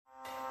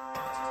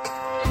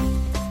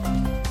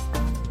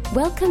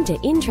Welcome to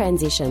In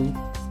Transition,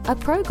 a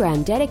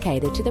program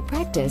dedicated to the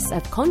practice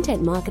of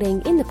content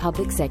marketing in the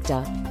public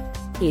sector.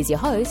 Here's your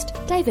host,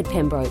 David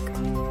Pembroke.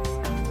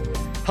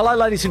 Hello,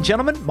 ladies and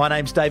gentlemen. My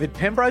name's David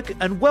Pembroke,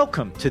 and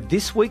welcome to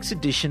this week's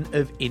edition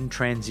of In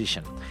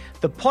Transition,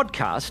 the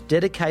podcast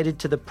dedicated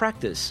to the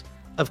practice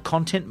of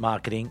content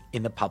marketing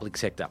in the public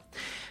sector.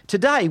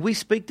 Today, we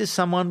speak to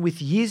someone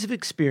with years of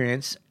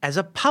experience as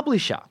a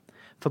publisher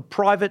for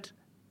private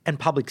and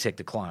public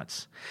sector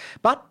clients.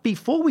 But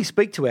before we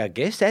speak to our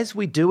guest, as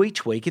we do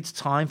each week, it's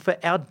time for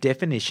our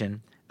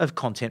definition of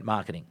content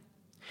marketing.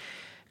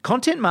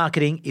 Content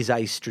marketing is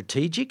a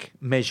strategic,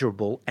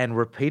 measurable and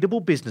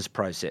repeatable business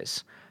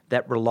process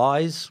that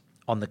relies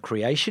on the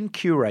creation,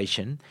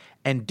 curation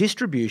and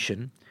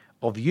distribution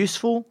of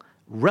useful,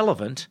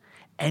 relevant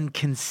and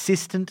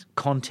consistent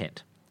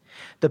content.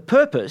 The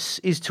purpose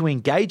is to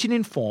engage and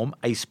inform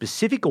a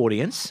specific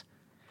audience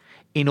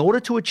in order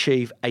to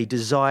achieve a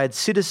desired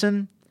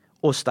citizen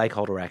or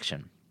stakeholder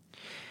action.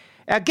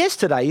 Our guest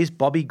today is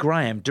Bobby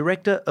Graham,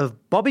 Director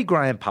of Bobby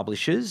Graham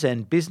Publishers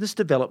and Business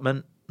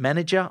Development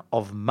Manager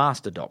of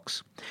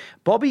MasterDocs.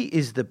 Bobby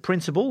is the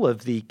principal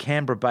of the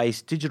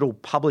Canberra-based digital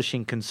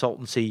publishing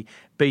consultancy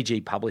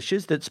BG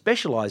Publishers that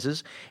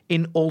specialises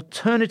in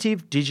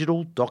alternative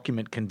digital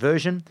document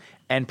conversion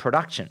and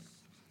production.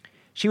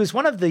 She was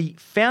one of the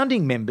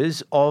founding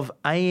members of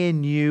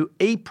ANU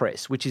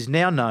ePress, which is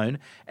now known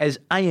as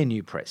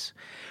ANU Press,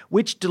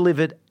 which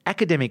delivered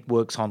academic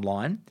works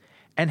online,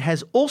 and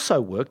has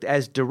also worked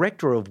as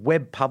Director of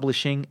Web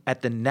Publishing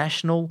at the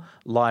National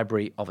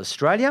Library of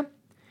Australia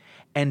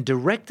and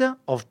Director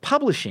of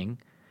Publishing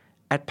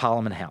at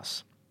Parliament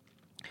House.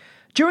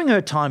 During her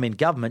time in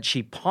government,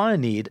 she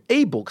pioneered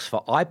ebooks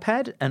for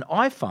iPad and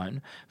iPhone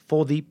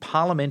for the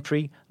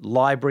Parliamentary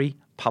Library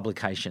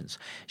publications.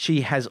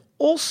 She has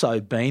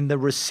also been the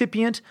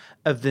recipient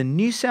of the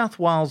New South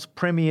Wales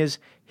Premier's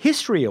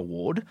History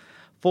Award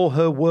for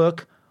her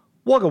work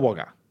Wagga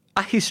Wagga,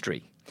 A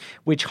History,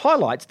 which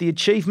highlights the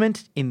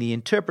achievement in the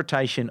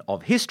interpretation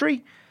of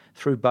history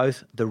through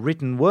both the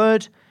written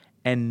word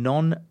and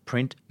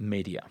non-print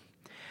media.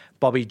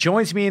 Bobby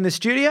joins me in the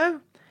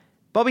studio.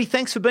 Bobby,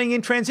 thanks for being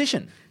in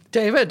transition.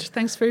 David,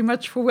 thanks very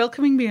much for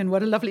welcoming me, and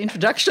what a lovely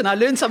introduction. I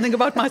learned something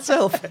about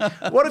myself.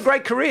 What a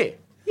great career.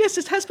 Yes,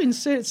 it has been.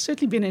 It's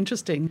certainly been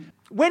interesting.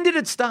 When did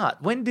it start?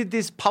 When did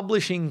this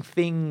publishing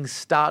thing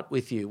start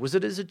with you? Was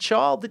it as a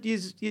child that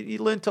you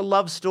learned to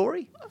love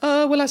story?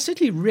 Well, I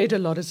certainly read a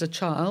lot as a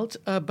child,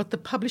 but the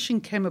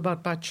publishing came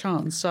about by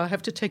chance. So I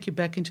have to take you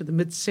back into the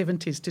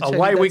mid-70s to tell you that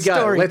story. Away we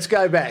go. Let's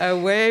go back.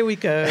 Away we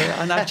go.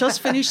 And I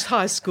just finished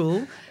high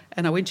school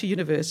and I went to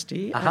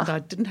university and I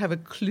didn't have a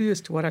clue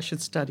as to what I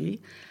should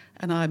study.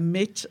 And I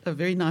met a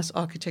very nice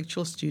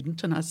architectural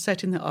student, and I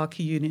sat in the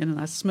Archi Union and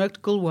I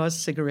smoked Gauloise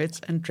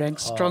cigarettes and drank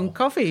strong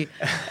coffee,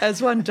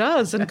 as one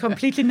does, and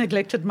completely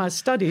neglected my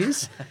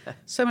studies,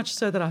 so much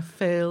so that I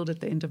failed at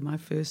the end of my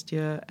first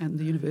year and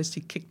the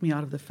university kicked me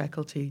out of the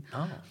faculty.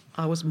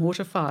 I was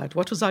mortified.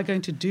 What was I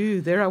going to do?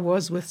 There I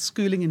was with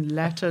schooling in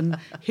Latin,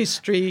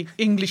 history,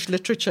 English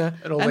literature,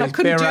 and I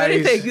couldn't do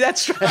anything.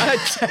 That's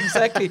right,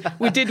 exactly.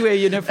 We did wear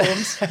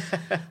uniforms.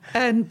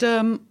 And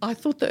I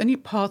thought the only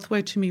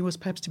pathway to me was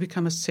perhaps to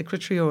become a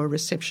secretary or a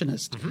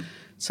receptionist. Mm-hmm.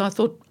 So I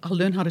thought I'll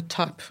learn how to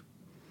type.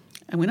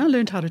 And when I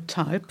learned how to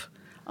type,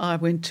 I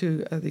went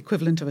to the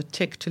equivalent of a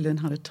tech to learn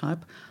how to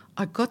type.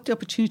 I got the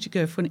opportunity to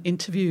go for an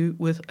interview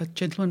with a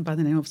gentleman by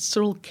the name of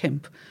Cyril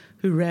Kemp,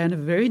 who ran a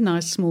very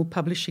nice small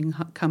publishing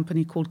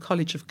company called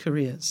College of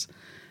Careers.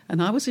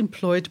 And I was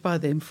employed by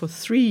them for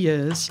 3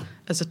 years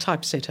as a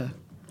typesetter.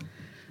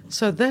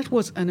 So that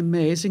was an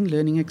amazing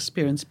learning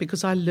experience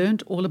because I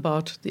learned all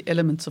about the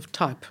elements of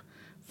type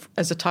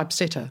as a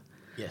typesetter.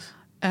 Yes.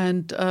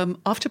 And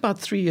after about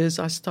 3 years,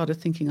 I started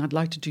thinking I'd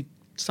like to do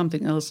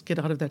something else, get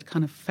out of that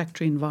kind of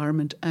factory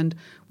environment. And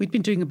we'd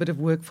been doing a bit of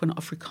work for an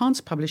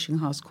Afrikaans publishing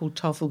house called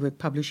Tafelberg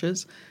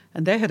Publishers,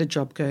 and they had a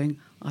job going.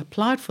 I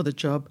applied for the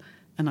job,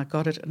 and I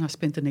got it, and I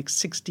spent the next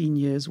 16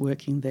 years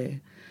working there.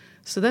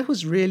 So that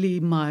was really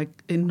my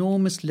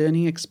enormous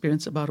learning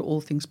experience about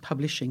all things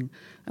publishing.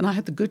 And I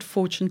had the good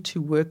fortune to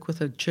work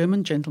with a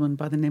German gentleman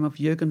by the name of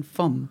Jürgen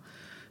Fomm,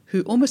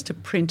 who almost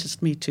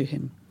apprenticed me to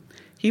him.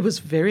 He was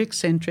very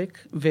eccentric,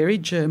 very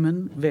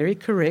German, very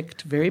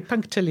correct, very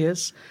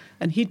punctilious,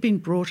 and he'd been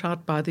brought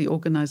out by the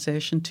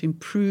organization to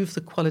improve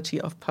the quality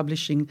of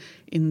publishing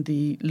in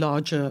the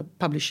larger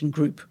publishing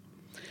group.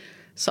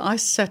 So I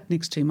sat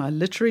next to him, I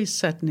literally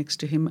sat next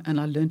to him, and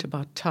I learned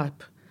about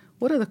type.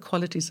 What are the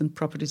qualities and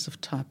properties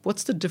of type?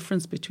 What's the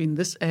difference between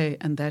this A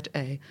and that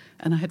A?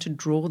 And I had to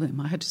draw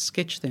them, I had to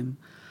sketch them.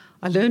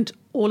 I learned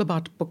all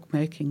about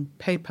bookmaking,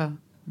 paper,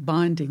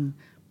 binding,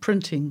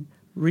 printing,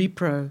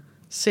 repro,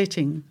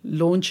 setting,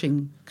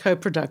 launching,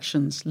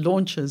 co-productions,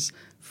 launches,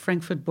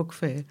 Frankfurt Book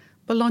Fair,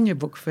 Bologna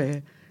Book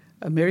Fair,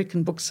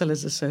 American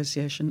Booksellers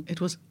Association.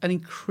 It was an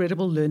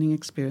incredible learning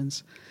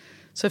experience.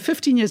 So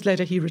 15 years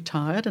later, he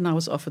retired, and I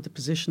was offered the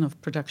position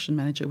of production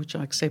manager, which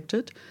I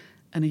accepted.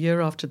 And a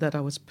year after that, I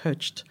was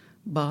poached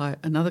by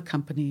another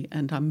company,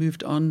 and I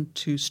moved on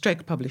to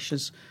Strake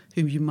Publishers,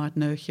 whom you might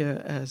know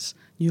here as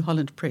New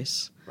Holland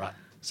Press. Right.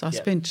 So I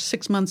spent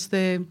 6 months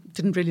there,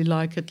 didn't really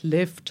like it,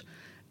 left,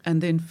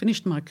 and then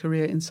finished my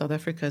career in South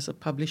Africa as a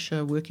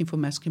publisher, working for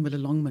Maskew Miller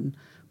Longman,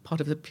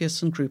 part of the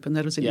Pearson Group, and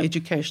that was in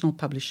educational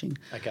publishing.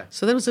 Okay.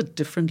 So that was a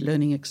different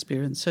learning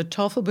experience. So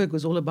Tafelberg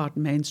was all about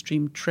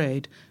mainstream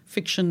trade,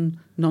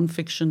 fiction,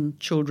 non-fiction,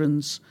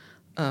 children's,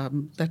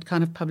 that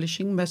kind of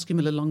publishing. Maskew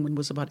Miller Longman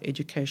was about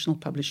educational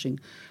publishing,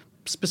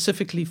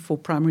 specifically for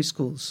primary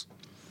schools.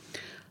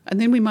 And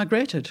then we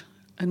migrated,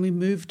 and we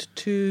moved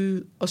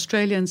to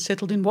Australia and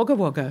settled in Wagga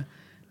Wagga,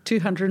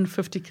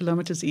 250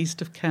 kilometres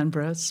east of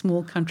Canberra, a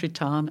small country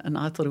town, and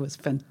I thought it was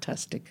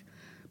fantastic.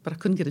 But I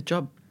couldn't get a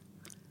job,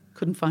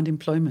 couldn't find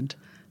employment.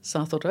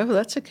 So I thought, oh,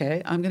 that's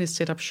okay. I'm going to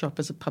set up shop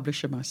as a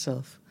publisher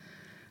myself.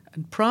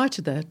 And prior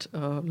to that,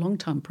 a long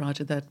time prior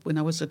to that, when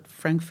I was at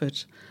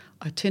Frankfurt,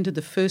 I attended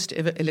the first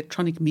ever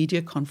electronic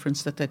media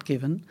conference that they'd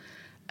given,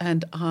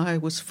 and I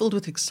was filled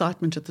with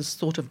excitement at this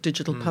thought of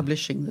digital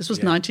publishing. This was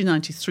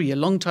 1993, a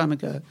long time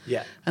ago.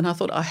 Yeah. And I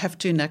thought, I have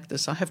to enact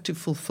this. I have to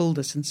fulfill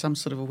this in some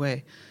sort of a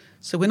way.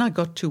 So when I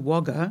got to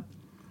Wagga,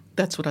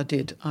 that's what I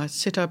did. I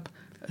set up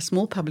a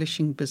small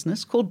publishing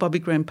business called Bobby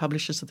Graham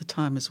Publishers at the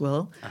time as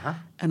well.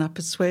 And I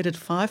persuaded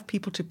 5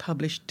 people to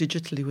publish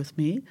digitally with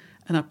me.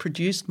 And I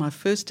produced my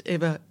first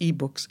ever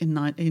ebooks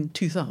in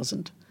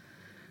 2000.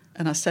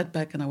 And I sat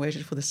back and I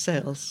waited for the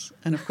sales.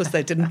 And, of course,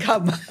 they didn't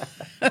come.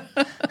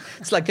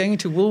 It's like going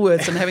into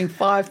Woolworths and having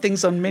 5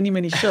 things on many,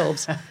 many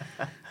shelves.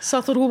 So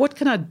I thought, well, what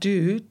can I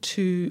do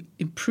to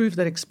improve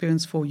that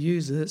experience for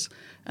users?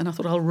 And I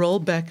thought I'll roll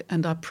back,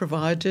 and I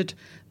provided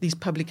these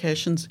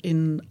publications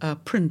in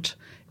print,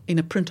 in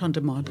a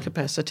print-on-demand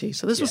capacity.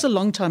 So this was a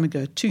long time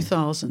ago,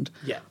 2000.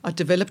 Yeah. I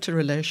developed a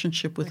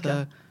relationship with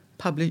a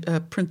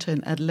printer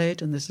in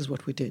Adelaide, and this is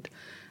what we did.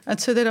 And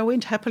so then I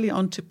went happily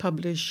on to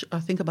publish, I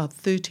think, about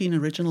 13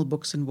 original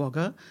books in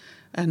Wagga,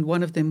 and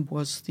one of them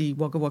was the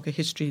Wagga Wagga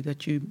History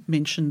that you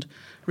mentioned,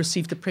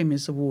 received the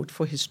Premier's Award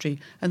for History,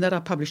 and that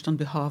I published on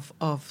behalf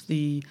of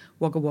the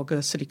Wagga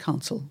Wagga City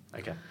Council.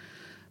 Okay.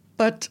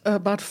 But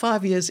about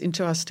 5 years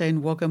into our stay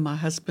in Wagga, my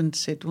husband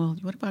said, well,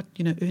 what about,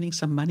 earning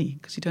some money?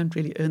 Because you don't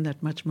really earn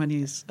that much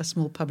money as a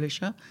small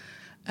publisher.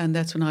 And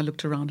that's when I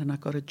looked around and I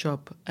got a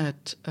job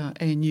at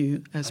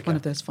ANU as one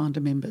of those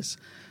founder members.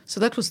 So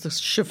that was the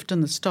shift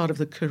and the start of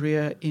the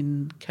career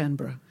in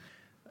Canberra.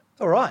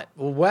 All right.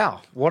 Well,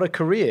 wow, what a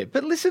career.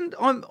 But listen,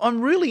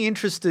 I'm really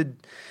interested,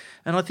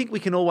 and I think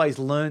we can always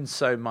learn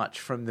so much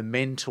from the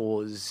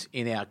mentors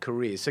in our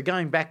careers. So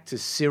going back to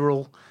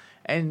Cyril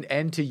and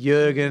to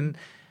Jürgen,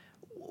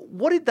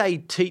 what did they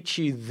teach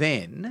you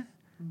then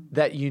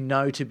that you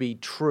know to be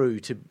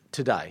true to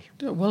today?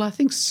 Well, I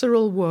think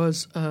Cyril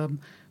was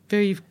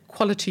very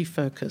quality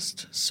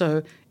focused.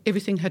 So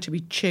everything had to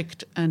be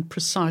checked and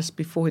precise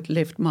before it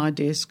left my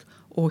desk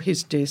or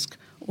his desk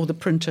or the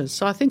printers.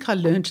 So I think I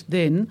learned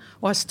then,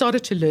 or I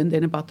started to learn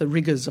then about the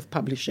rigors of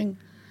publishing.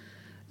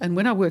 And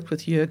when I worked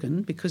with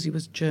Jürgen, because he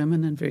was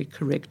German and very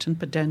correct and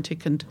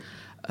pedantic and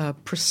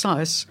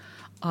precise,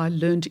 I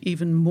learned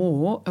even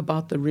more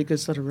about the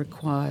rigors that are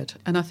required.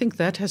 And I think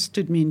that has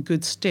stood me in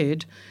good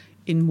stead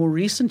in more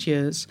recent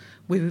years,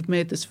 where we've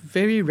made this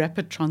very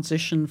rapid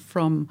transition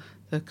from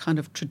the kind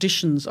of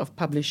traditions of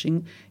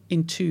publishing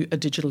into a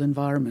digital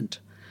environment,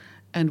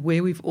 and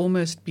where we've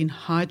almost been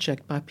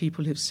hijacked by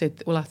people who've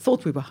said, well, I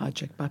thought we were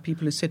hijacked by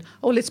people who said,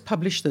 oh, let's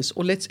publish this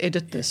or let's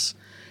edit this.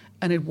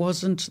 And it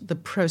wasn't the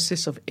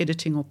process of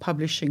editing or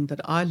publishing that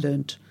I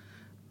learned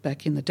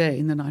back in the day,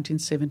 in the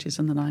 1970s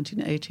and the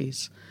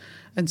 1980s.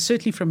 And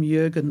certainly from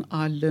Jürgen,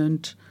 I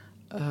learned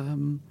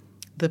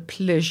the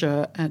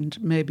pleasure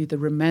and maybe the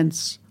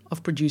romance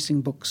of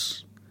producing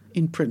books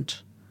in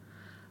print.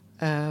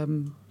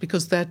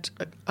 Because that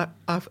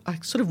I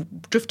sort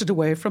of drifted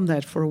away from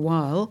that for a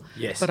while,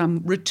 but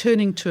I'm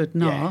returning to it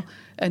now. Yeah.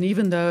 And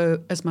even though,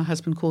 as my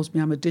husband calls me,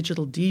 I'm a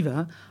digital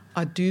diva,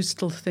 I do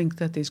still think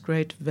that there's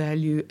great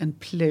value and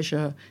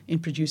pleasure in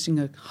producing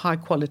a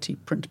high-quality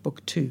print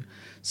book too.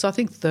 So I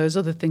think those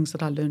are the things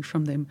that I learned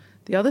from them.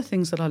 The other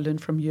things that I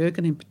learned from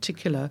Jürgen in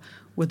particular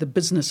were the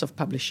business of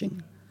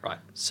publishing. Right.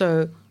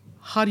 So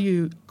how do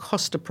you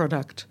cost a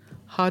product?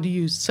 How do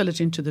you sell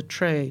it into the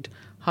trade?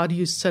 How do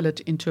you sell it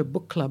into a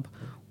book club?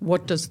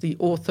 What does the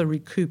author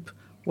recoup?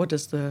 What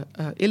does the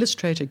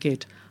illustrator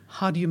get?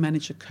 How do you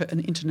manage an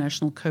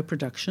international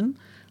co-production?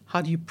 How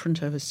do you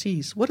print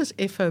overseas? What does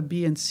FOB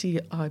and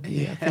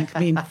CIB, I think,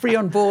 mean? Free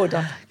on board,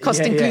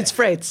 cost includes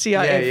freight,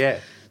 CIF.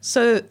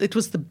 So it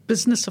was the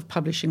business of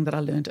publishing that I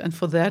learned, and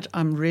for that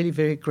I'm really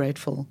very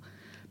grateful,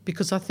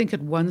 because I think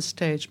at one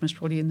stage, most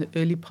probably in the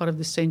early part of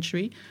the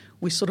century,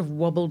 we sort of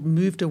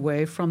moved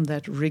away from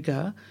that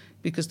rigor,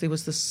 because there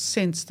was this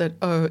sense that,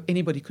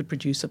 anybody could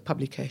produce a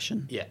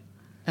publication. Yeah.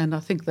 And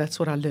I think that's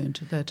what I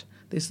learned, that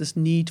there's this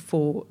need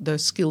for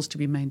those skills to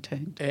be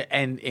maintained.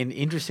 And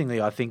interestingly,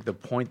 I think the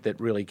point that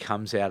really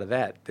comes out of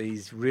that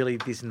is really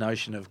this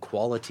notion of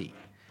quality.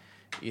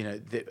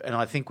 And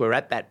I think we're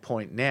at that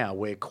point now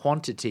where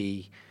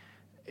quantity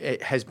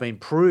it has been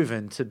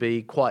proven to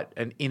be quite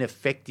an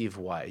ineffective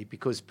way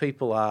because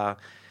people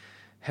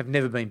have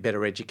never been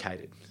better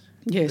educated.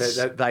 Yes.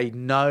 They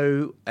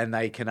know and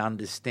they can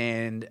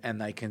understand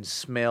and they can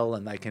smell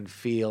and they can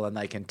feel and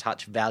they can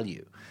touch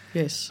value.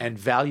 Yes. And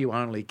value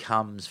only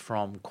comes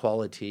from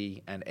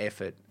quality and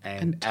effort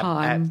and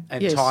time.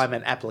 Yes. Time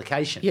and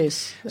application.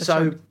 Yes. That's so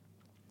right.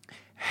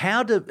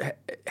 how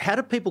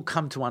do people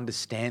come to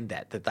understand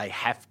that they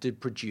have to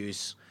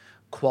produce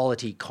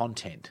quality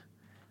content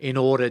in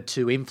order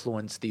to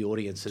influence the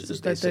audiences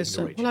that they're seeking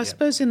to reach? Well, I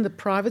suppose in the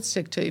private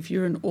sector, if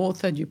you're an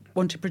author and you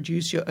want to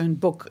produce your own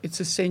book, it's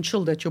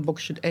essential that your book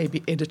should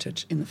be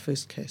edited in the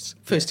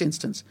first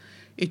instance.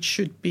 It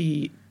should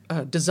be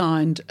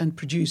designed and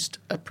produced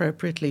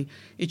appropriately.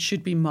 It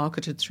should be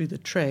marketed through the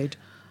trade.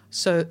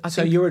 So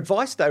your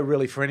advice, though,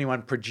 really for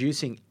anyone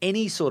producing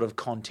any sort of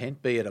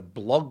content, be it a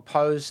blog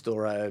post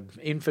or an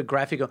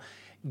infographic,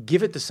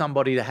 give it to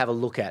somebody to have a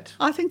look at.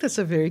 I think that's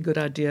a very good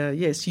idea,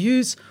 yes.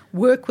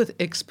 Work with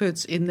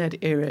experts in that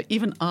area.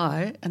 Even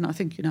and I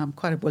think, I'm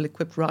quite a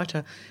well-equipped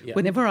writer. Yeah.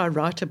 Whenever I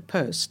write a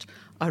post,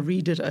 I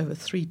read it over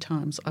 3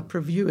 times. I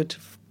preview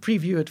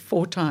it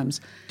 4 times.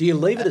 Do you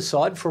leave it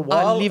aside for a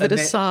while? I leave it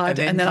aside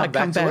and then I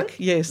come back.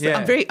 Yes,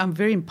 yeah. I'm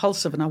very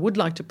impulsive and I would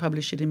like to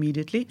publish it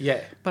immediately.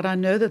 Yeah. But I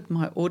know that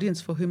my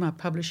audience for whom I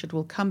publish it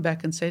will come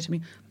back and say to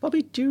me,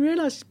 Bobby, do you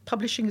realise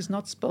publishing is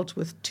not spelt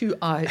with 2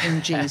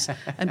 I-N-Gs?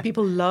 And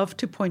people love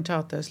to point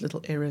out those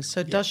little errors. So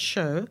it does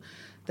show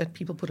that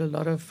people put a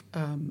lot of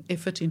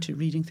effort into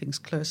reading things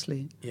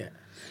closely. Yeah.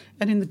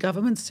 And in the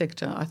government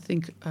sector, I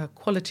think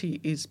quality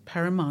is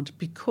paramount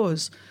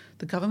because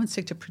the government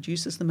sector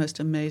produces the most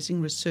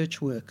amazing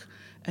research work,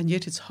 and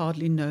yet it's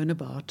hardly known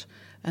about.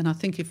 And I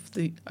think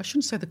I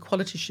shouldn't say the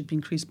quality should be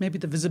increased, maybe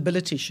the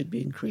visibility should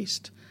be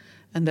increased.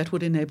 And that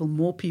would enable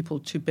more people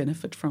to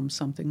benefit from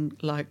something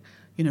like,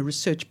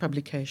 research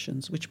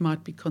publications, which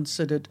might be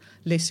considered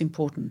less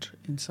important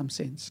in some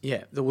sense.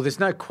 Yeah. Well, there's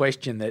no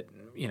question that,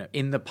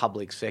 in the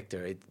public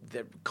sector,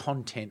 the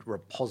content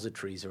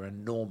repositories are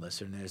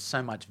enormous and there's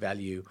so much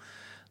value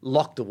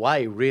locked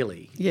away,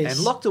 really. Yes.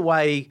 And locked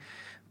away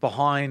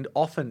behind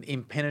often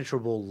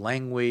impenetrable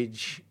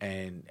language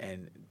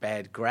and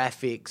bad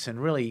graphics,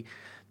 and really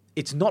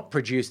it's not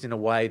produced in a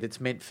way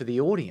that's meant for the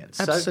audience.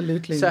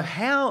 Absolutely. So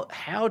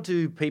how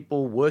do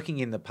people working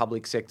in the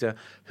public sector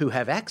who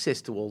have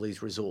access to all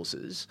these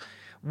resources,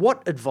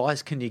 what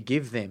advice can you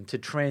give them to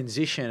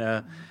transition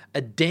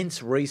a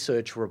dense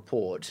research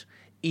report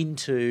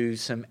into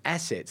some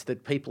assets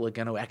that people are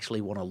going to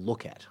actually want to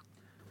look at?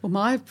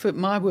 Well,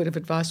 my word of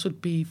advice would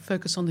be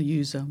focus on the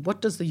user. What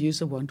does the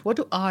user want? What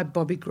do I,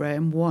 Bobby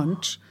Graham,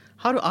 want?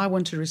 How do I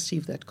want to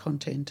receive that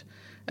content?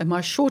 And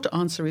my short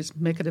answer is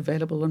make it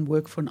available and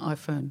work for an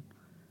iPhone,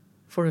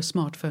 for a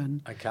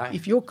smartphone. Okay.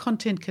 If your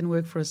content can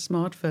work for a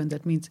smartphone,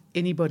 that means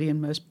anybody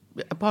and most,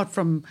 apart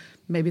from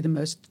maybe the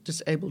most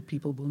disabled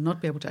people, will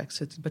not be able to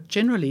access it. But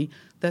generally,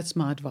 that's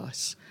my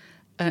advice.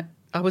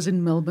 I was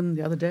in Melbourne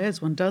the other day,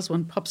 as one does.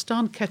 One pops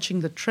down,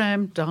 catching the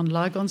tram down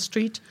Lygon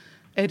Street,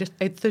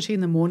 8:30 in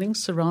the morning,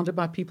 surrounded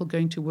by people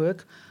going to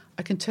work.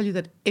 I can tell you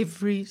that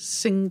every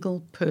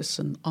single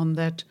person on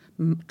that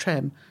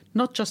tram,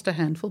 not just a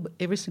handful, but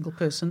every single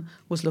person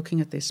was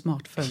looking at their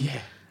smartphone.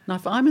 Yeah. Now,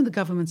 if I'm in the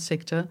government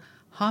sector,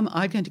 how am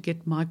I going to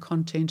get my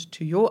content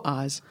to your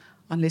eyes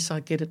unless I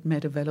get it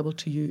made available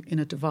to you in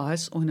a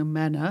device or in a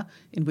manner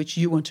in which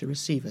you want to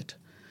receive it?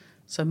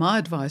 So my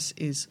advice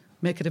is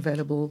make it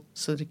available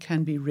so that it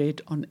can be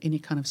read on any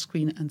kind of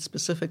screen, and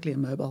specifically a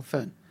mobile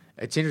phone.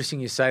 It's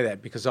interesting you say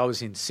that, because I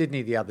was in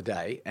Sydney the other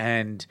day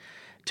and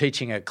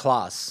teaching a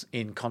class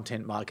in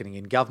content marketing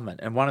in government.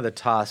 And one of the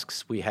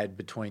tasks we had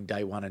between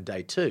day 1 and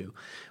day 2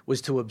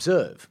 was to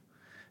observe,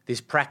 this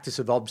practice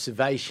of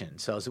observation.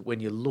 So as when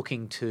you're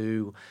looking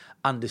to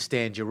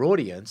understand your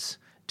audience,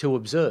 to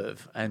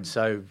observe. And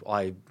so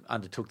I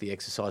undertook the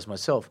exercise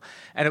myself.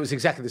 And it was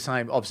exactly the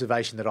same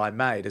observation that I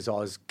made as I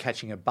was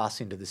catching a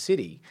bus into the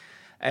city.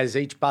 As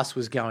each bus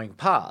was going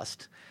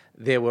past,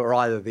 there were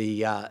either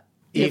the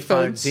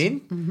earphones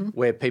in,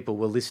 where people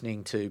were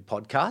listening to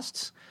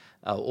podcasts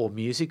or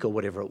music or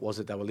whatever it was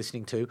that they were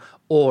listening to,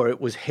 or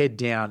it was head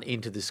down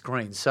into the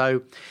screen.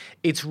 So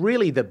it's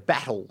really the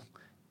battle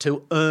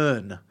to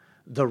earn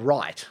the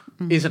right,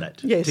 isn't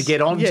it? Yes. To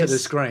get onto the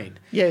screen.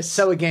 Yes.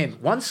 So again,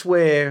 once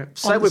we've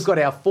got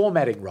our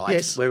formatting right,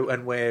 yes,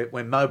 and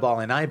we're mobile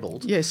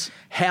enabled, yes,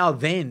 how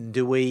then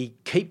do we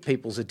keep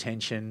people's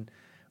attention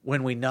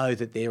when we know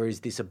that there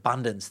is this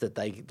abundance that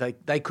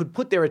they could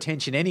put their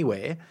attention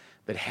anywhere,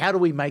 but how do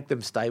we make them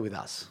stay with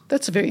us?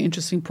 That's a very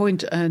interesting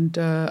point, and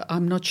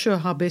I'm not sure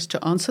how best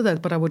to answer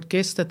that, but I would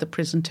guess that the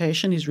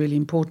presentation is really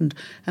important.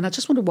 And I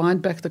just want to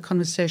wind back the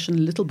conversation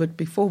a little bit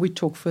before we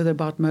talk further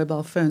about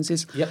mobile phones,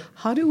 is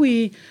how do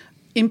we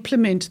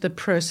implement the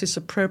process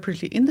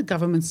appropriately in the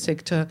government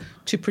sector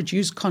to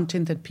produce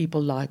content that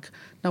people like.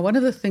 Now, one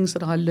of the things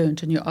that I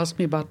learned, and you asked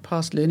me about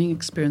past learning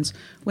experience,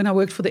 when I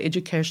worked for the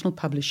educational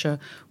publisher,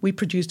 we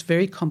produced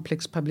very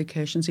complex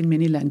publications in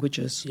many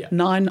languages,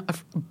 9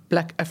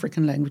 Black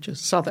African languages,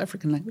 South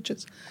African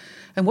languages.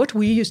 And what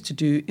we used to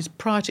do is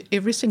prior to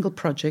every single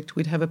project,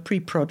 we'd have a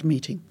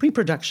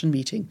pre-production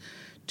meeting,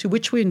 to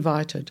which we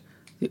invited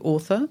the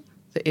author,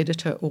 the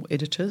editor or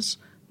editors,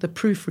 the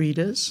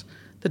proofreaders,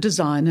 the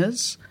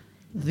designers,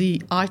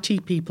 the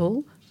IT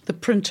people, the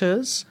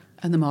printers,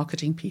 and the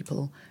marketing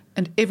people.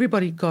 And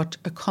everybody got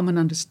a common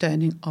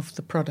understanding of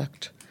the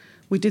product.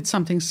 We did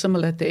something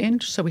similar at the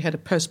end, so we had a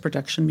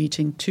post-production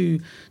meeting to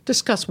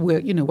discuss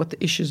what the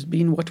issues have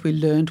been, what we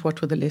learned,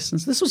 what were the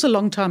lessons. This was a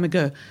long time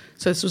ago.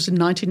 So this was in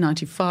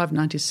 1995,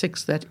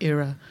 96, that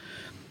era.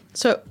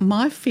 So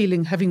my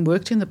feeling, having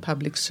worked in the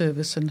public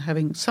service and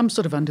having some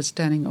sort of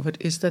understanding of it,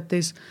 is that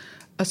there's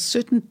a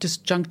certain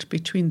disjunct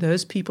between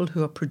those people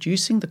who are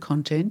producing the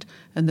content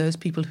and those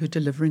people who are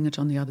delivering it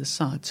on the other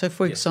side. So,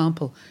 for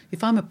example,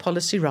 if I'm a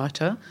policy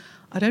writer,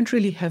 I don't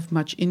really have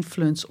much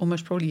influence,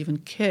 almost probably even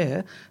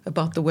care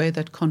about the way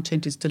that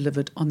content is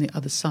delivered on the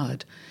other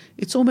side.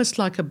 It's almost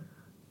like a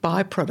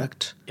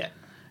byproduct. Yeah.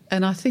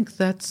 And I think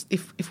that's,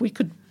 if we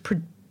could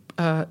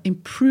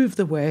improve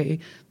the way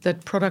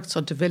that products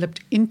are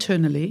developed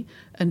internally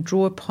and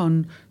draw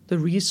upon the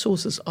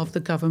resources of the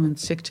government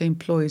sector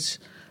employees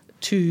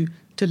to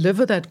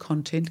deliver that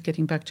content,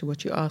 getting back to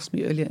what you asked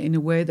me earlier, in a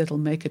way that will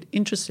make it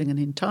interesting and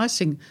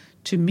enticing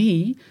to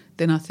me,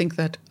 then I think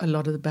that a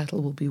lot of the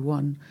battle will be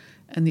won.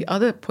 And the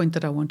other point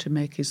that I want to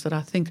make is that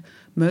I think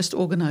most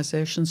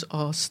organizations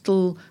are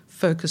still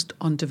focused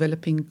on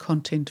developing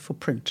content for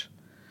print.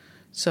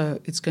 So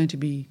it's going to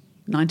be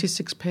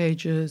 96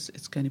 pages,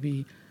 it's going to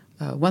be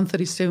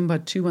 137 by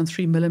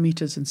 213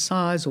 millimeters in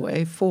size, or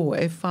A4 or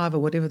A5 or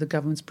whatever the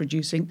government's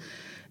producing,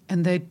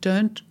 and they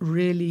don't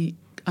really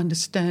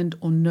understand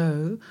or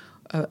know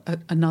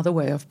another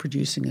way of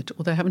producing it,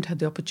 or they haven't had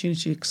the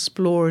opportunity to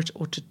explore it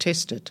or to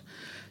test it.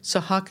 So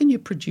how can you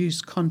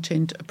produce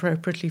content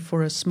appropriately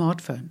for a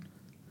smartphone?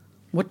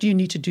 What do you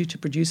need to do to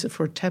produce it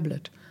for a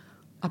tablet?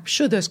 I'm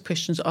sure those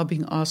questions are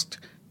being asked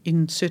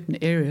in certain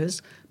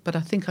areas, but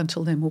I think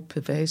until they're more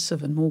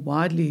pervasive and more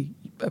widely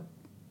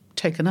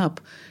taken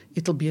up,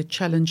 it'll be a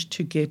challenge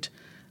to get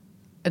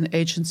an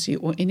agency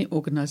or any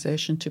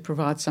organization to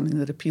provide something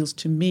that appeals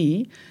to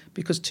me,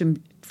 because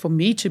for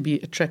me to be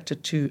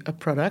attracted to a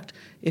product,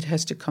 it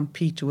has to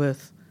compete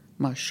with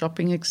my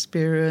shopping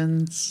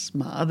experience,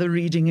 my other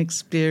reading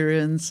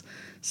experience,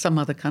 some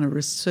other kind of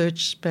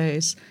research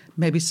space,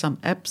 maybe some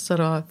apps that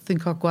I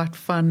think are quite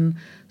fun.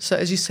 So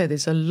as you say,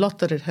 there's a lot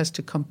that it has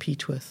to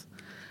compete with.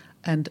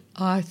 And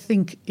I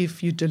think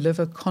if you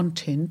deliver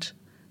content,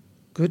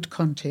 good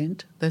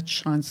content, that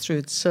shines through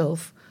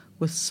itself,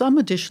 with some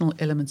additional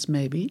elements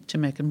maybe to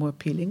make it more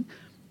appealing,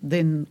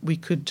 then we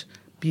could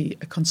be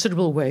a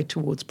considerable way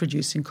towards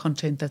producing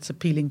content that's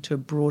appealing to a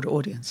broad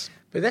audience.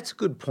 But that's a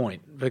good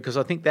point, because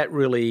I think that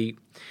really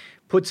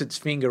puts its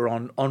finger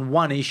on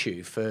one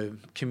issue for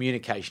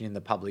communication in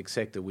the public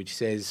sector, which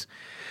says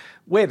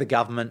we're the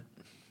government,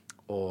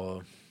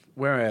 or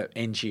we're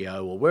an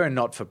NGO, or we're a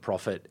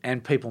not-for-profit,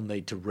 and people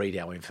need to read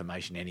our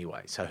information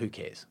anyway, so who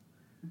cares?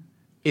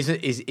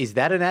 Is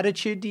that an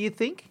attitude, do you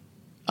think?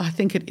 I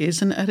think it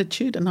is an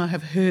attitude, and I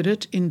have heard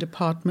it in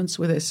departments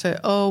where they say,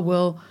 oh,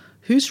 well,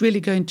 who's really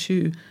going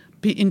to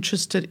be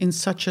interested in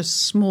such a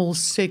small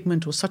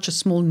segment or such a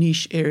small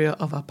niche area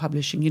of our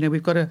publishing? You know,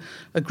 we've got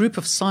a group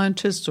of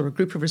scientists or a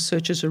group of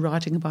researchers who are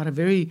writing about a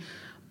very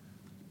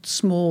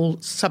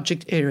small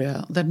subject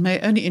area that may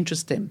only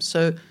interest them.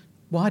 So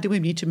why do we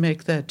need to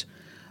make that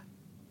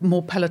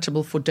more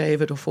palatable for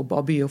David or for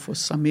Bobby or for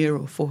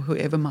Samir or for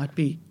whoever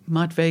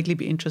might vaguely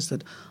be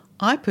interested?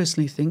 I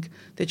personally think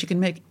that you can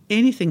make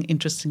anything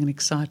interesting and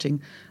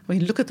exciting. I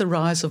mean, look at the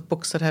rise of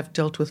books that have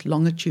dealt with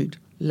longitude,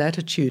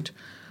 latitude,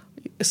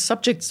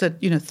 subjects that,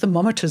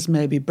 thermometers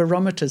maybe,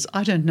 barometers,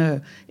 I don't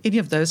know, any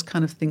of those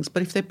kind of things.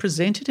 But if they're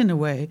presented in a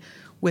way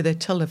where they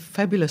tell a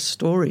fabulous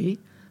story,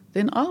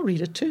 then I'll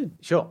read it too.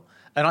 Sure.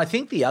 And I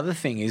think the other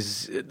thing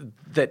is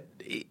that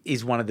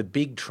is one of the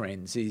big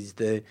trends is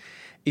the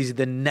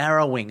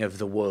narrowing of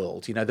the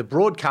world. You know, the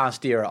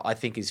broadcast era, I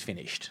think, is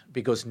finished,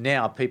 because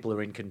now people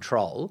are in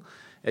control,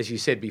 as you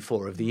said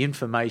before, of the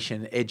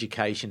information,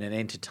 education and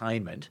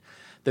entertainment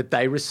that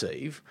they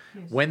receive,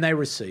 when they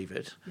receive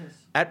it,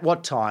 at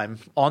what time,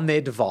 on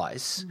their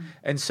device.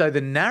 And so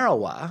the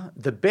narrower,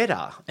 the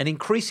better. And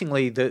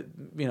increasingly,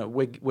 we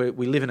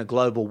live in a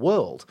global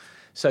world.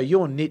 So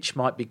your niche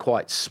might be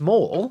quite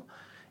small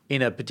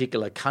in a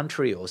particular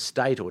country or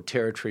state or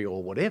territory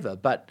or whatever,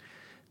 but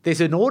there's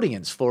an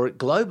audience for it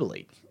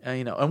globally,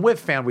 and we've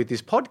found with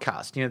this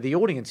podcast, the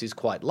audience is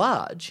quite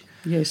large.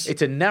 Yes.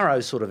 It's a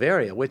narrow sort of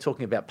area. We're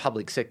talking about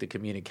public sector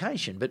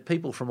communication, but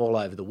people from all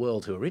over the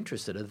world who are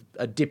interested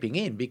are dipping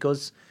in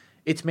because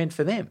it's meant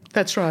for them.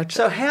 That's right.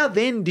 So how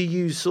then do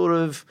you sort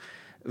of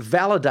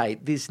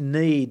validate this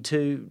need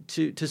to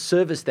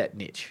service that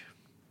niche?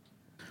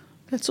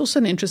 That's also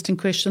an interesting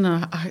question.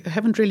 I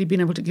haven't really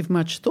been able to give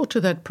much thought to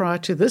that prior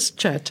to this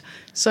chat.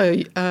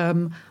 So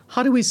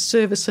how do we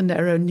service a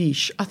narrow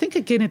niche? I think,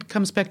 again, it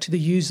comes back to the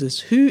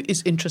users. Who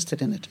is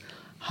interested in it?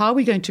 How are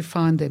we going to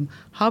find them?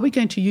 How are we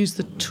going to use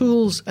the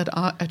tools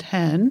at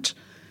hand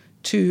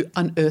to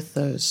unearth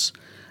those?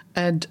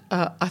 And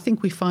I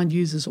think we find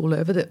users all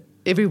over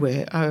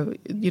everywhere.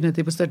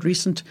 There was that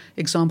recent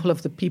example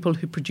of the people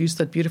who produced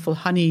that beautiful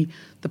honey,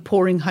 the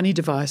pouring honey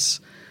device,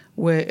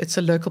 where it's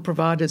a local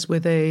providers where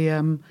they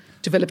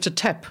developed a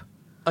tap.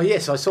 Oh,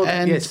 yes, I saw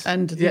that, yes.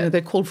 And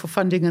they called for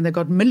funding and they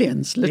got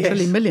millions,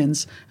 literally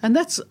millions. And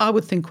that's, I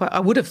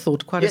would have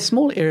thought quite a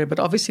small area, but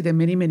obviously there are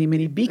many, many,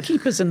 many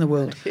beekeepers in the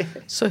world.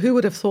 So who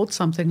would have thought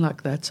something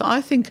like that? So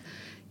I think,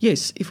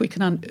 yes, if we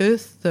can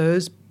unearth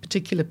those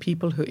particular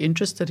people who are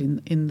interested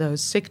in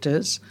those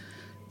sectors,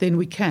 then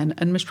we can.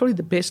 And most probably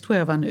the best way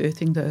of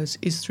unearthing those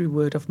is through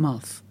word of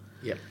mouth.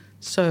 Yeah.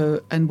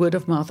 So, and word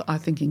of mouth, I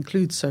think,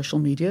 includes social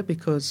media,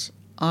 because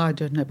I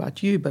don't know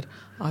about you, but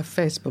I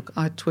Facebook,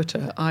 I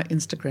Twitter, I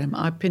Instagram,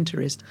 I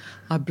Pinterest,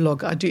 I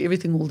blog, I do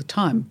everything all the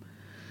time.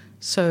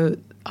 So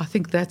I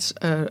think that's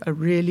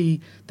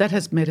that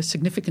has made a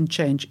significant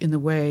change in the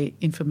way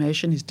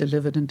information is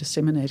delivered and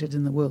disseminated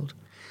in the world.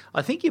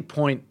 I think your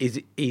point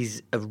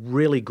is a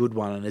really good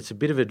one, and it's a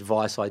bit of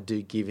advice I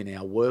do give in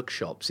our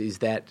workshops, is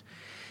that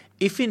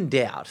if in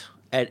doubt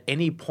at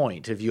any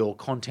point of your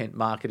content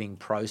marketing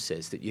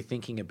process that you're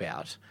thinking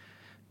about,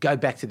 go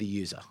back to the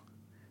user.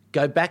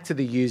 Go back to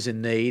the user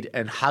need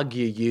and hug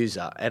your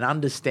user and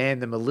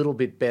understand them a little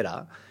bit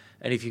better.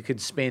 And if you can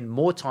spend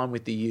more time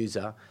with the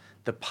user,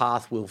 the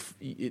path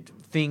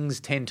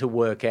things tend to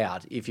work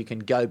out if you can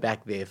go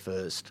back there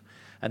first.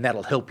 And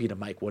that'll help you to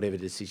make whatever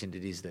decision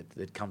it is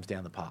that comes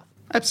down the path.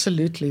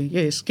 Absolutely,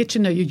 yes. Get to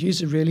know your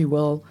user really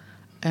well,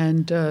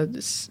 and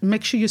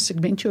make sure you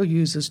segment your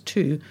users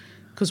too.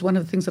 Because one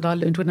of the things that I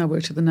learned when I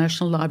worked at the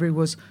National Library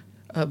was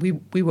we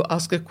would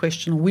ask the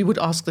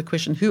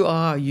question, who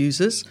are our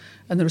users?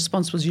 And the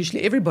response was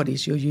usually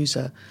everybody's your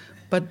user.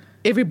 But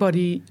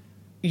everybody,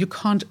 you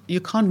can't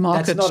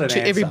market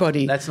to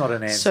everybody. That's not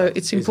an answer. So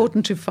it's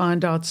important to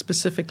find out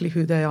specifically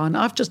who they are. And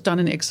I've just done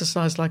an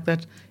exercise like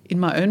that in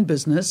my own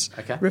business,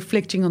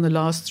 reflecting on the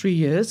last 3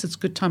 years. It's a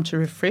good time to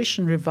refresh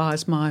and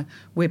revise my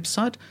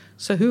website.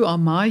 So who are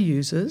my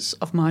users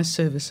of my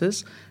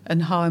services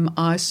and how am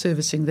I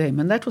servicing them?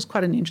 And that was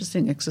quite an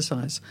interesting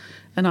exercise.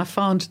 And I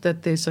found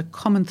that there's a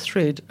common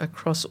thread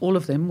across all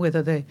of them,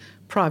 whether they're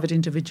private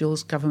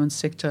individuals, government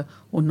sector,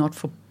 or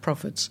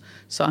not-for-profits.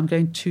 So I'm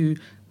going to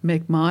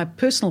make my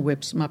personal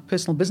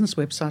business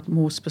website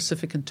more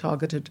specific and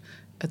targeted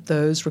at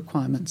those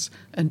requirements,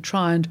 and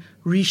try and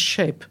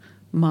reshape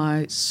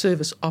my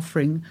service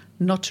offering,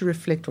 not to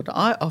reflect what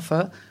I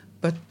offer,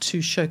 but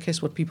to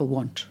showcase what people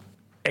want.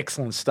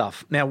 Excellent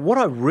stuff. Now, what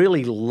I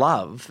really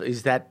love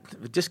is that,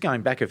 just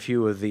going back a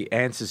few of the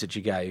answers that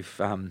you gave,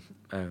 or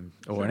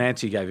an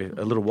answer you gave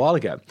a little while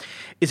ago,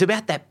 is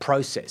about that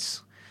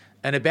process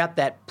and about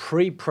that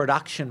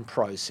pre-production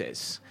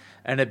process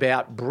and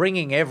about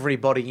bringing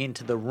everybody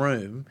into the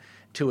room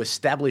to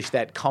establish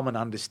that common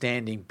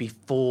understanding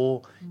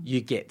before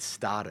you get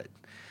started.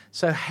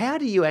 So how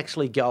do you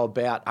actually go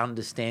about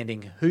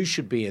understanding who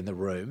should be in the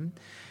room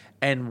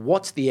and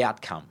what's the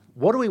outcome?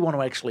 What do we want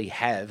to actually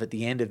have at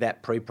the end of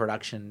that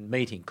pre-production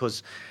meeting?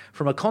 Because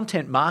from a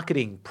content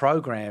marketing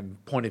program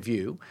point of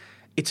view,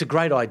 it's a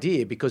great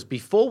idea, because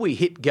before we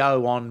hit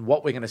go on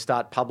what we're going to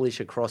start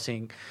publish across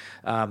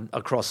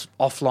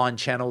offline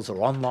channels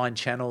or online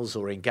channels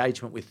or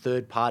engagement with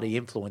third-party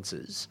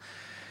influencers,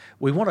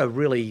 we want to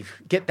really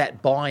get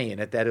that buy-in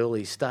at that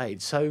early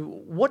stage. So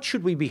what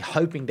should we be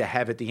hoping to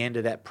have at the end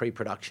of that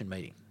pre-production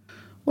meeting?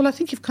 Well, I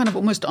think you've kind of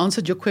almost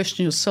answered your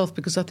question yourself,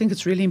 because I think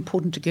it's really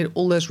important to get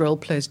all those role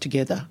players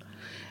together.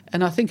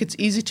 And I think it's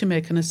easy to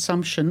make an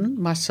assumption,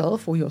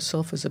 myself or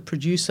yourself as a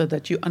producer,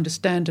 that you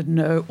understand and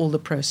know all the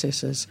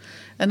processes.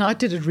 And I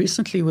did it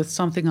recently with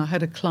something. I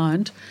had a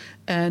client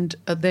and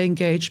they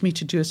engaged me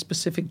to do a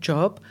specific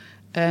job.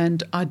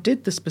 And I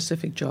did the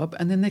specific job,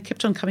 and then they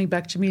kept on coming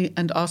back to me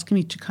and asking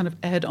me to kind of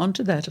add on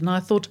to that. And I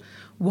thought,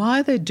 why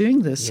are they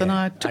doing this? And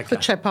I took the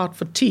chap out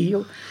for tea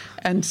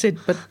and said,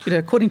 but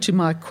according to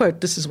my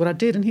quote, this is what I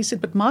did. And he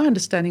said, but my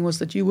understanding was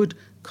that you would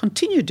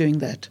continue doing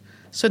that.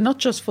 So not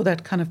just for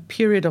that kind of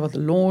period of the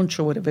launch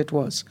or whatever it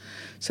was.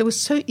 So it was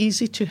so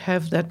easy to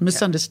have that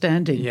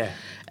misunderstanding. Yeah.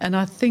 And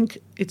I think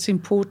it's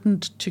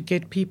important to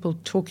get people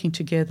talking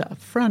together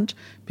up front,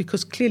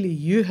 because clearly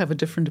you have a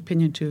different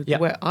opinion to the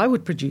way I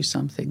would produce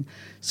something.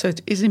 So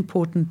it is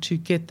important to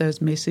get those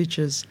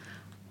messages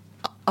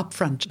up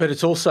front. But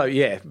it's also,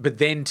 but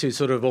then to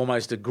sort of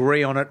almost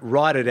agree on it,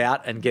 write it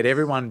out, and get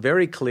everyone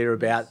very clear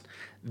about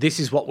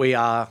this is what we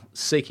are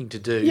seeking to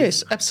do.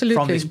 Yes,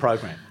 absolutely. From this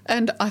program.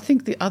 And I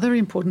think the other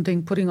important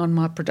thing, putting on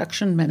my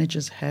production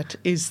manager's hat,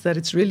 is that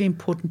it's really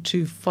important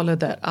to follow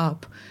that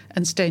up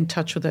and stay in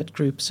touch with that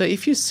group. So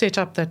if you set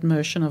up that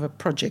motion of a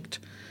project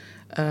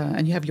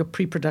and you have your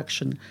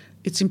pre-production,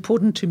 it's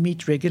important to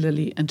meet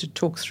regularly and to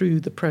talk through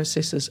the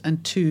processes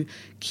and to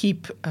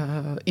keep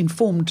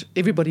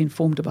everybody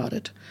informed about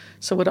it.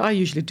 So what I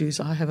usually do is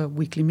I have a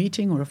weekly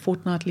meeting or a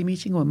fortnightly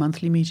meeting or a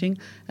monthly meeting,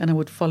 and I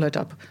would follow it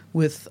up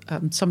with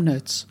some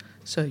notes.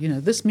 So,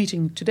 this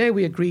meeting today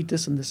we agreed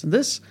this and this and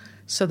this,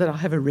 so that I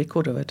have a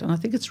record of it. And I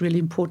think it's really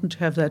important to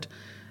have that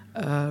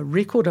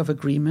record of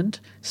agreement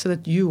so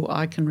that you or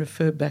I can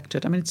refer back to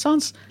it. I mean, it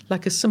sounds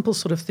like a simple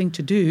sort of thing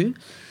to do,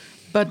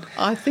 but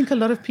I think a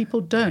lot of people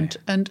don't.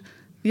 And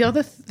the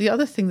other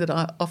thing that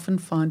I often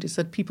find is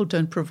that people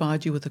don't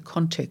provide you with the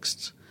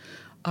context.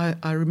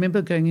 I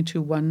remember going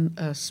into one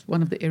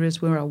of the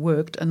areas where I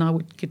worked, and I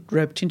would get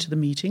roped into the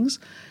meetings,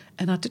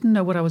 and I didn't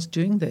know what I was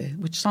doing there,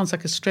 which sounds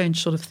like a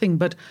strange sort of thing,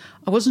 but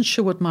I wasn't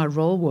sure what my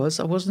role was.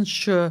 I wasn't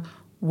sure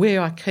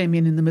where I came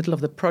in the middle of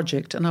the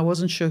project, and I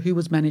wasn't sure who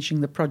was managing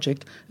the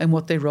project and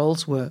what their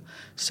roles were.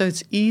 So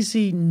it's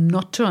easy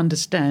not to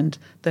understand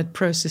that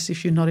process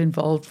if you're not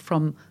involved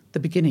from the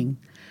beginning.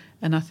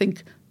 And I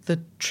think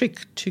the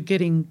trick to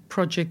getting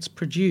projects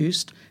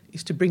produced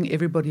is to bring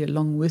everybody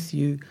along with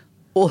you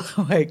all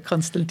the way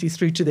constantly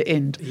through to the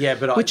end,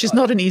 which is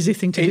not an easy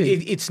thing to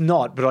do. It's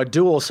not, but I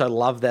do also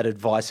love that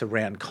advice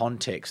around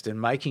context and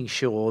making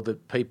sure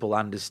that people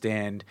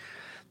understand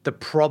the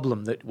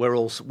problem that we're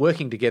all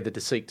working together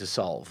to seek to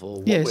solve,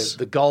 or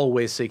the goal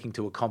we're seeking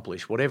to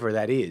accomplish, whatever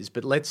that is.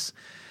 But let's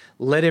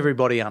let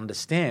everybody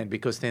understand,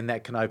 because then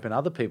that can open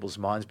other people's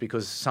minds,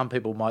 because some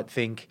people might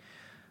think,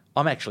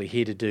 I'm actually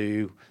here to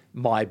do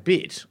my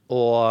bit,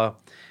 or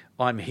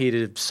I'm here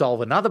to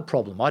solve another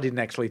problem. I didn't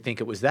actually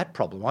think it was that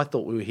problem. I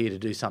thought we were here to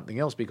do something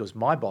else because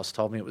my boss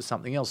told me it was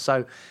something else.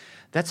 So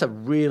that's a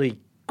really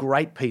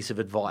great piece of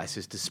advice,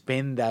 is to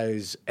spend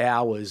those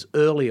hours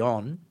early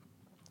on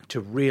to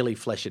really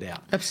flesh it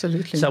out.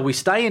 Absolutely. So we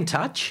stay in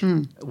touch.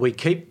 We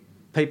keep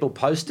people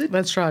posted.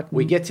 That's right.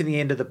 We get to the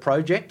end of the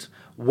project.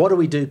 What do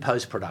we do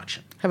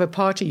post-production? Have a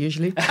party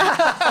usually.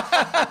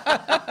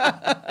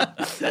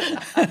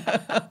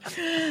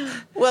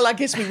 Well, I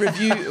guess we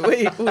review.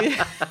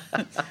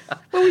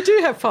 Well, we do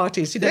have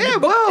parties. In the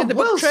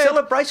book trade,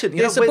 celebration.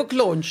 There's a book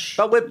launch.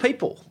 But we're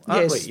people,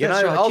 aren't we?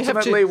 That's right.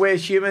 Ultimately we're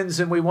humans,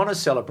 and we want to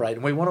celebrate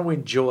and we want to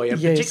enjoy. And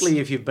particularly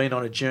if you've been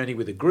on a journey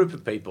with a group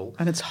of people.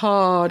 And it's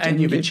hard. And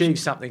you've achieved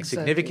something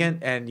significant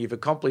and you've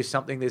accomplished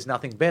something, there's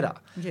nothing better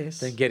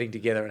than getting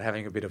together and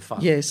having a bit of fun.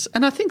 Yes.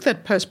 And I think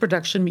that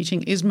post-production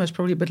meeting is most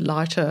probably a bit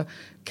lighter,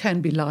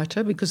 can be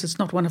lighter, because it's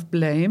not one of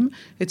blame.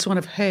 It's one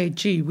of, hey,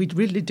 gee, we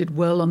really did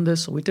well on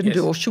this, or we didn't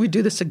do, or should we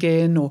do this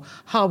again, or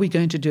how are we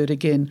going to do it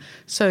again?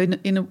 So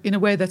in a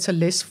way, that's a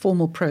less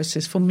formal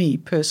process for me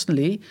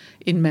personally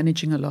in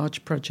managing a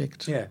large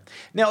project. Yeah.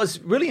 Now, I was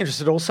really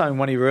interested also in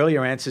one of your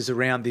earlier answers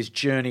around this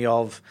journey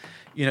of,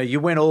 you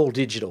went all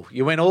digital.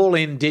 You went all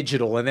in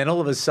digital, and then all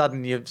of a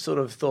sudden you sort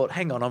of thought,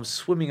 hang on, I'm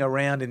swimming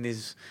around in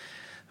this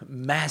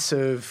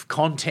massive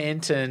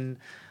content, and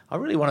I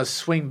really want to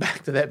swing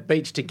back to that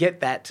beach to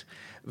get that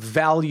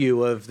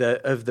value of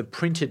the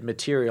printed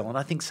material. And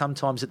I think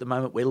sometimes at the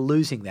moment we're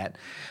losing that.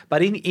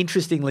 But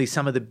interestingly,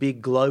 some of the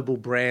big global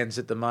brands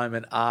at the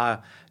moment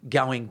are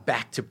going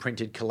back to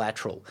printed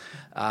collateral.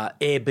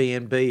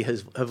 Airbnb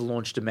have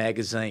launched a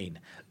magazine.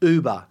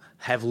 Uber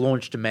have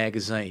launched a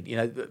magazine.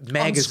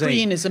 On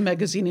Screen is a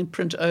magazine in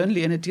print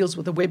only, and it deals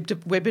with the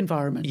web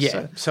environment.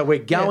 Yeah, so we're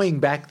going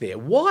back there.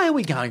 Why are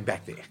we going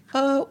back there?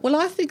 Well,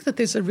 I think that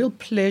there's a real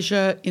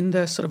pleasure in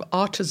the sort of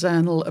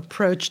artisanal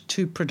approach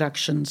to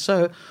production.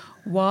 So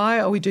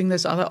why are we doing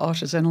those other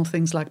artisanal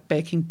things like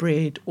baking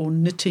bread or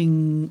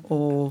knitting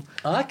or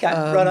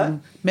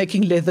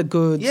making leather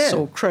goods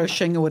or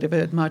crocheting or whatever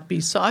it might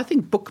be? So I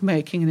think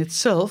bookmaking in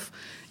itself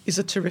is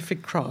a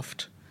terrific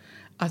craft.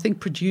 I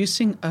think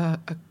producing a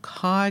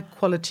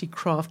high-quality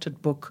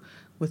crafted book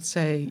with,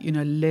 say,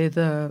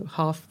 leather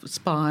half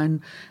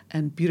spine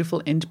and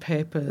beautiful end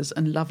papers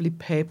and lovely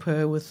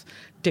paper with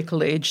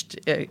deckle-edged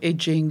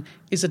edging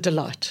is a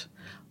delight.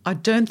 I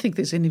don't think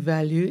there's any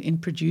value in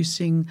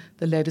producing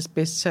the latest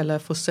bestseller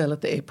for sale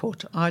at the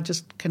airport. I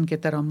just can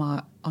get that on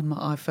my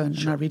iPhone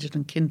and I read it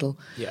on Kindle.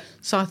 Yeah.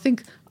 So I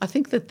think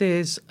that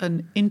there's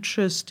an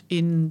interest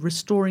in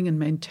restoring and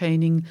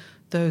maintaining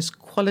those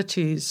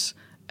qualities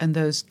and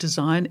those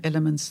design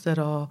elements that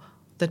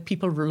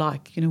people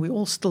like. We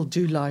all still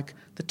do like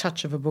the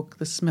touch of a book,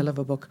 the smell of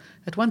a book.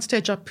 At one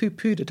stage I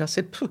poo-pooed it. I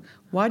said,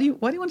 why do you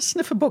want to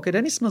sniff a book? It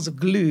only smells of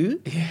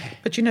glue. Yeah.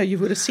 But you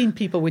would have seen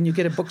people when you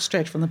get a book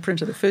straight from the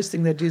printer, the first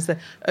thing they do is they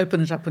open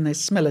it up and they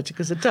smell it,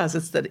 because it does.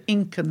 It's that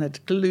ink and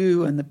that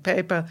glue and the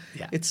paper.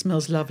 Yeah. It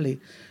smells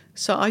lovely.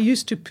 So I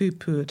used to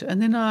poo-poo it.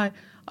 And then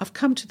I've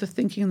come to the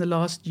thinking in the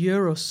last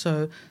year or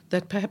so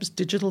that perhaps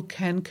digital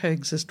can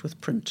coexist with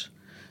print.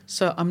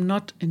 So I'm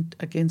not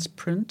against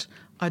print.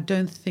 I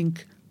don't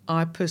think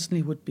I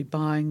personally would be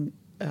buying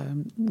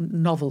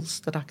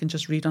novels that I can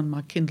just read on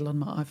my Kindle on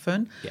my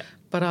iPhone. Yeah.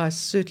 But I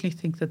certainly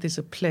think that there's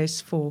a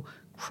place for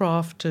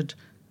crafted,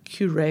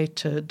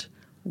 curated,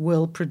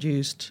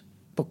 well-produced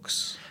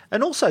books.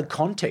 And also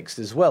context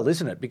as well,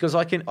 isn't it? Because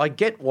I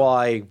get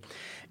why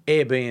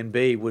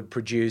Airbnb would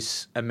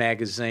produce a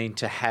magazine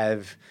to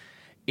have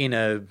in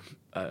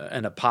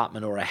an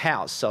apartment or a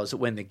house, so as that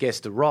when the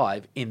guests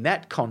arrive, in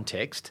that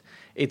context,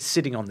 it's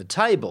sitting on the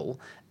table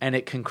and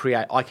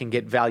I can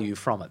get value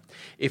from it.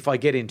 If I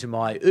get into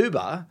my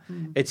Uber,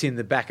 it's in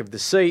the back of the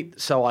seat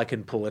so I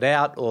can pull it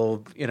out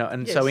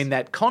so in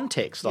that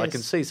context I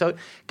can see. So it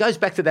goes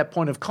back to that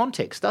point of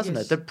context, doesn't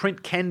it? That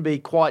print can be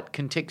quite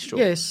contextual.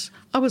 Yes.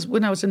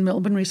 When I was in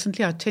Melbourne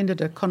recently, I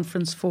attended a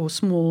conference for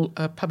small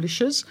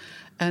publishers.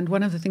 And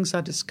one of the things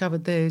I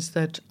discovered there is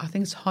that I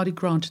think it's Hardy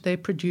Grant. They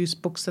produce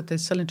books that they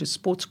sell into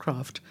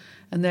Sportscraft,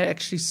 and they're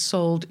actually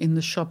sold in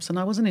the shops. And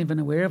I wasn't even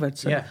aware of it.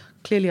 So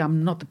clearly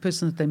I'm not the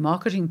person that they're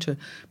marketing to.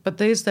 But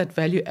there's that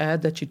value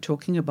add that you're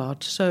talking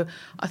about. So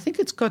I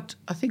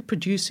think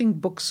producing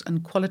books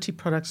and quality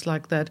products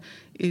like that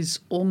is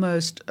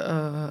almost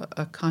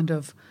a kind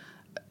of,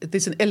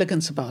 there's an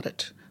elegance about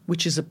it,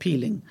 which is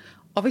appealing.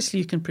 Obviously,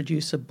 you can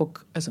produce a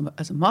book as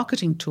a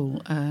marketing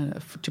tool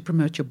to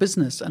promote your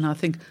business, and I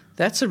think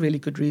that's a really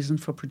good reason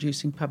for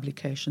producing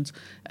publications.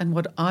 And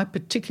what I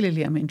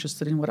particularly am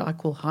interested in, what I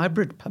call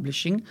hybrid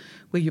publishing,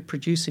 where you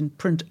produce in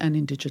print and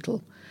in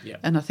digital. Yeah.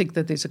 And I think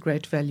that there's a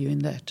great value in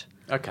that.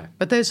 Okay.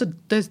 But there's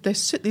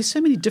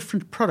so many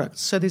different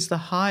products. So there's the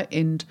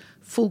high-end,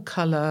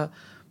 full-color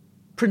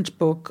print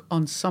book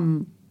on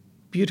some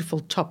beautiful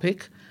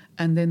topic.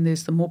 And then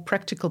there's the more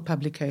practical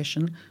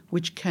publication,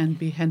 which can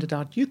be handed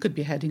out. You could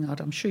be handing out,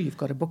 I'm sure you've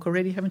got a book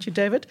already, haven't you,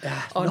 David?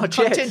 On not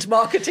content yet.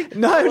 marketing.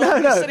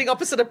 No. Sitting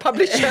opposite a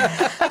publisher.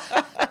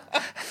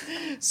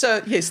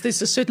 So, yes,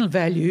 there's a certain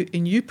value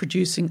in you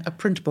producing a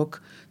print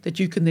book that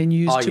you can then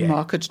use to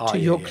market to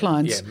your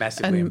clients. Yeah,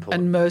 massively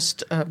important. And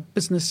most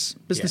business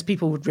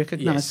people would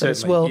recognise that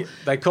as well. Yeah.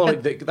 They call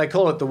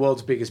it the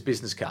world's biggest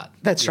business card.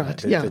 That's right.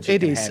 That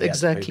it is,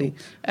 exactly.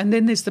 And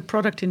then there's the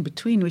product in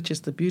between, which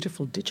is the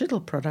beautiful digital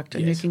product.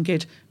 And you can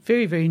get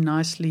very, very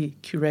nicely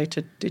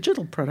curated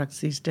digital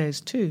products these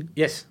days too.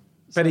 Yes.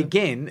 But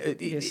again,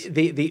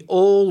 the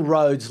all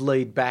roads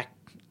lead back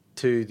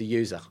to the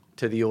user,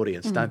 to the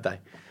audience, don't they?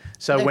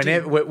 So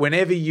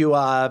whenever you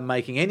are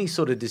making any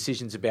sort of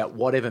decisions about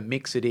whatever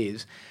mix it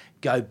is,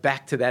 go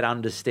back to that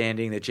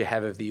understanding that you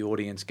have of the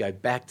audience, go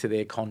back to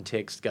their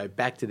context, go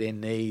back to their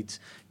needs,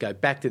 go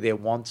back to their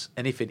wants.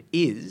 And if it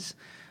is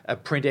a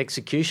print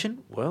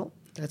execution, well,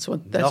 that's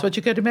what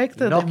you're going to make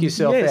them. Knock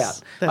yourself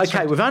out. Okay,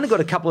 right. We've only got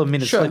a couple of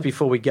minutes left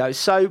before we go.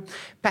 So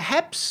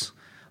perhaps,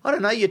 I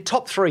don't know, your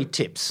top 3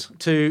 tips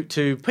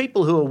to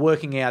people who are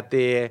working out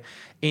there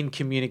in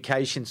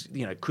communications.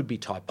 It could be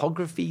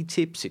typography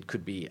tips, it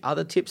could be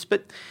other tips,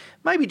 but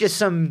maybe just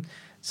some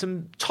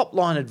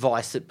top-line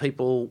advice that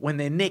people, when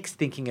they're next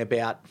thinking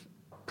about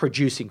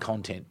producing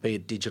content, be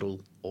it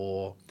digital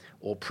or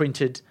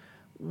printed,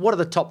 what are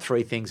the top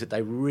 3 things that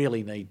they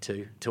really need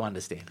to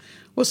understand?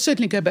 Well,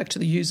 certainly go back to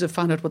the user,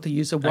 find out what the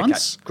user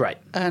wants. Okay, great.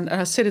 And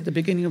I said at the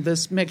beginning of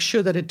this, make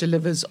sure that it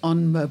delivers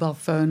on mobile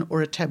phone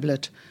or a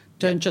tablet.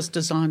 Don't just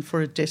design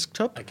for a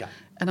desktop. Okay.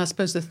 And I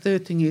suppose the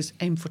third thing is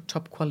aim for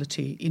top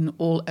quality in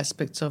all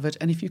aspects of it.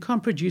 And if you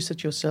can't produce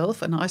it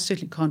yourself, and I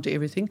certainly can't do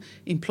everything,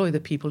 employ the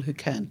people who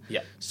can.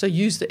 Yeah. So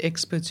use the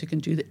experts who can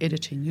do the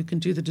editing, who can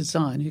do the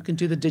design, who can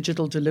do the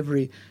digital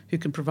delivery, who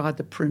can provide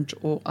the print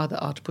or other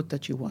output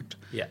that you want.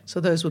 Yeah.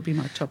 So those would be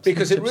my top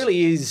Because three it tips.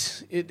 really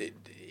is,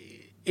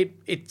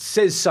 it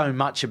says so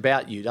much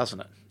about you, doesn't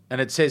it? And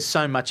it says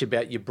so much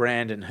about your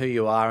brand and who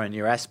you are and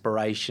your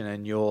aspiration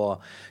and your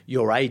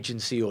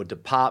agency or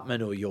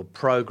department or your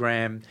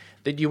program,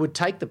 that you would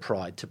take the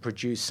pride to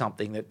produce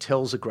something that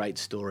tells a great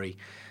story,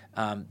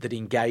 that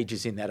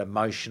engages in that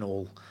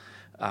emotional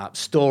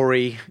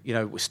story.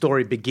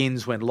 Story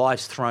begins when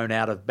life's thrown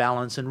out of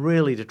balance, and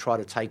really to try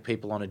to take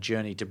people on a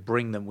journey to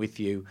bring them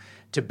with you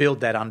to build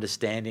that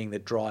understanding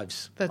that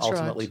drives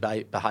ultimately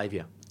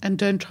behaviour. And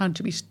don't try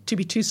to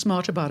be too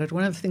smart about it.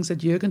 One of the things that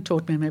Jürgen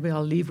taught me, and maybe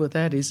I'll leave with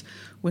that, is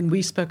when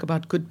we spoke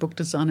about good book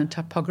design and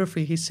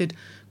typography, he said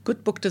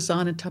good book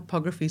design and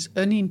typography is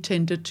only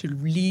intended to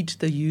lead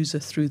the user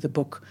through the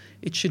book.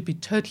 It should be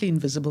totally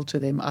invisible to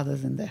them other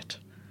than that.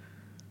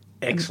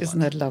 Excellent. Isn't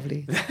that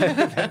lovely?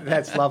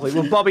 That's lovely.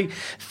 Well, Bobby,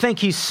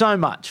 thank you so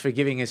much for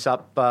giving us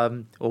up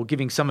or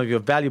giving some of your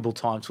valuable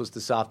time to us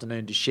this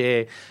afternoon to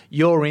share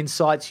your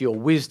insights, your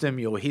wisdom,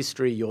 your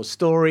history, your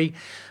story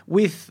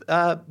with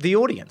the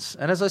audience.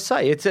 And as I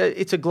say,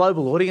 it's a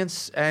global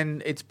audience,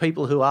 and it's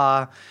people who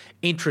are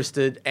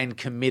interested and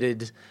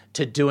committed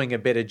to doing a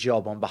better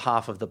job on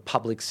behalf of the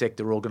public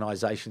sector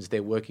organisations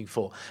they're working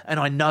for. And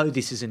I know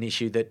this is an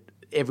issue that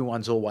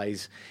everyone's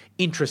always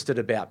interested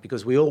about,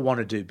 because we all want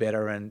to do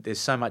better, and there's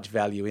so much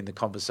value in the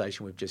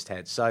conversation we've just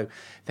had. So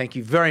thank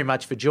you very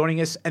much for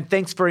joining us, and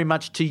thanks very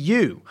much to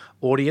you,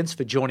 audience,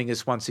 for joining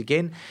us once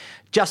again.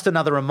 Just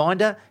another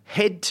reminder,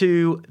 head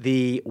to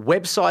the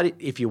website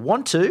if you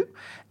want to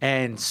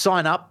and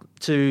sign up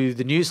to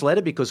the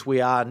newsletter, because we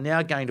are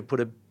now going to put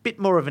a bit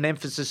more of an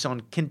emphasis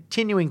on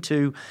continuing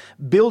to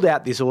build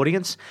out this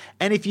audience.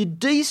 And if you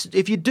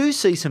do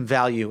see some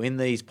value in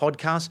these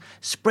podcasts,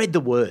 spread the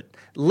word.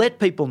 Let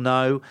people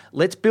know.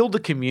 Let's build the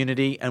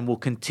community, and we'll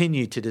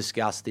continue to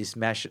discuss this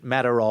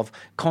matter of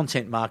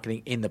content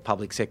marketing in the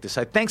public sector.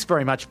 So thanks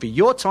very much for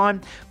your time.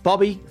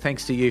 Bobby,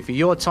 thanks to you for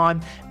your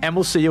time, and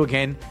we'll see you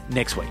again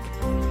next week.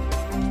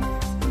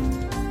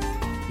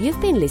 You've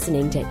been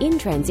listening to In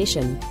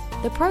Transition,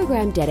 the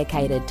program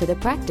dedicated to the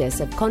practice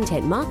of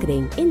content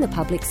marketing in the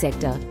public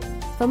sector.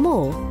 For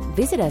more,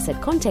 visit us at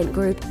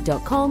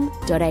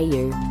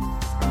contentgroup.com.au.